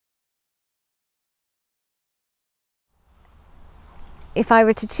If I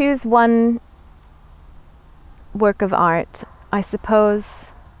were to choose one work of art, I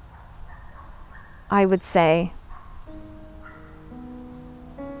suppose I would say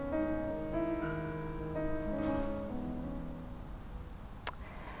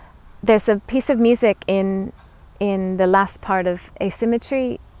there's a piece of music in the last part of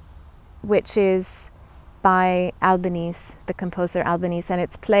Asymmetry, which is by Albéniz, the composer Albéniz, and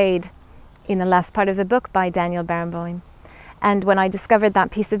it's played in the last part of the book by Daniel Barenboim. And when I discovered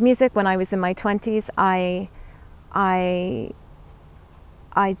that piece of music when I was in my 20s, I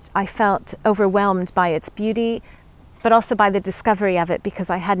felt overwhelmed by its beauty, but also by the discovery of it,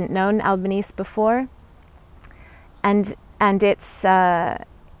 because I hadn't known Albéniz before. And it's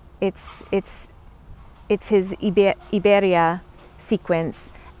his Iberia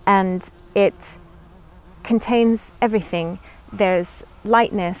sequence, and it contains everything. There's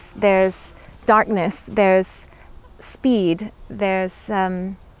lightness, there's darkness, there's speed, there's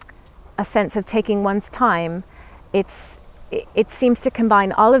a sense of taking one's time. It seems to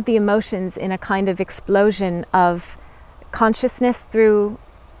combine all of the emotions in a kind of explosion of consciousness through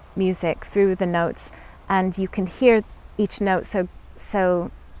music, through the notes, and you can hear each note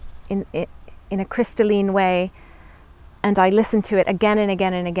so in a crystalline way. And I listened to it again and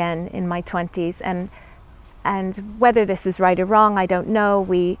again and again in my 20s, and whether this is right or wrong, I don't know.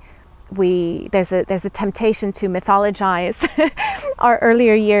 There's a temptation to mythologize our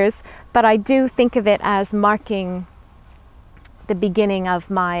earlier years, but I do think of it as marking the beginning of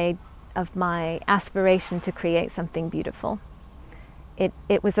my aspiration to create something beautiful.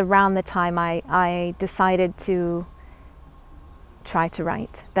 It was around the time I decided to try to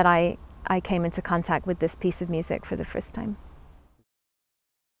write that I came into contact with this piece of music for the first time.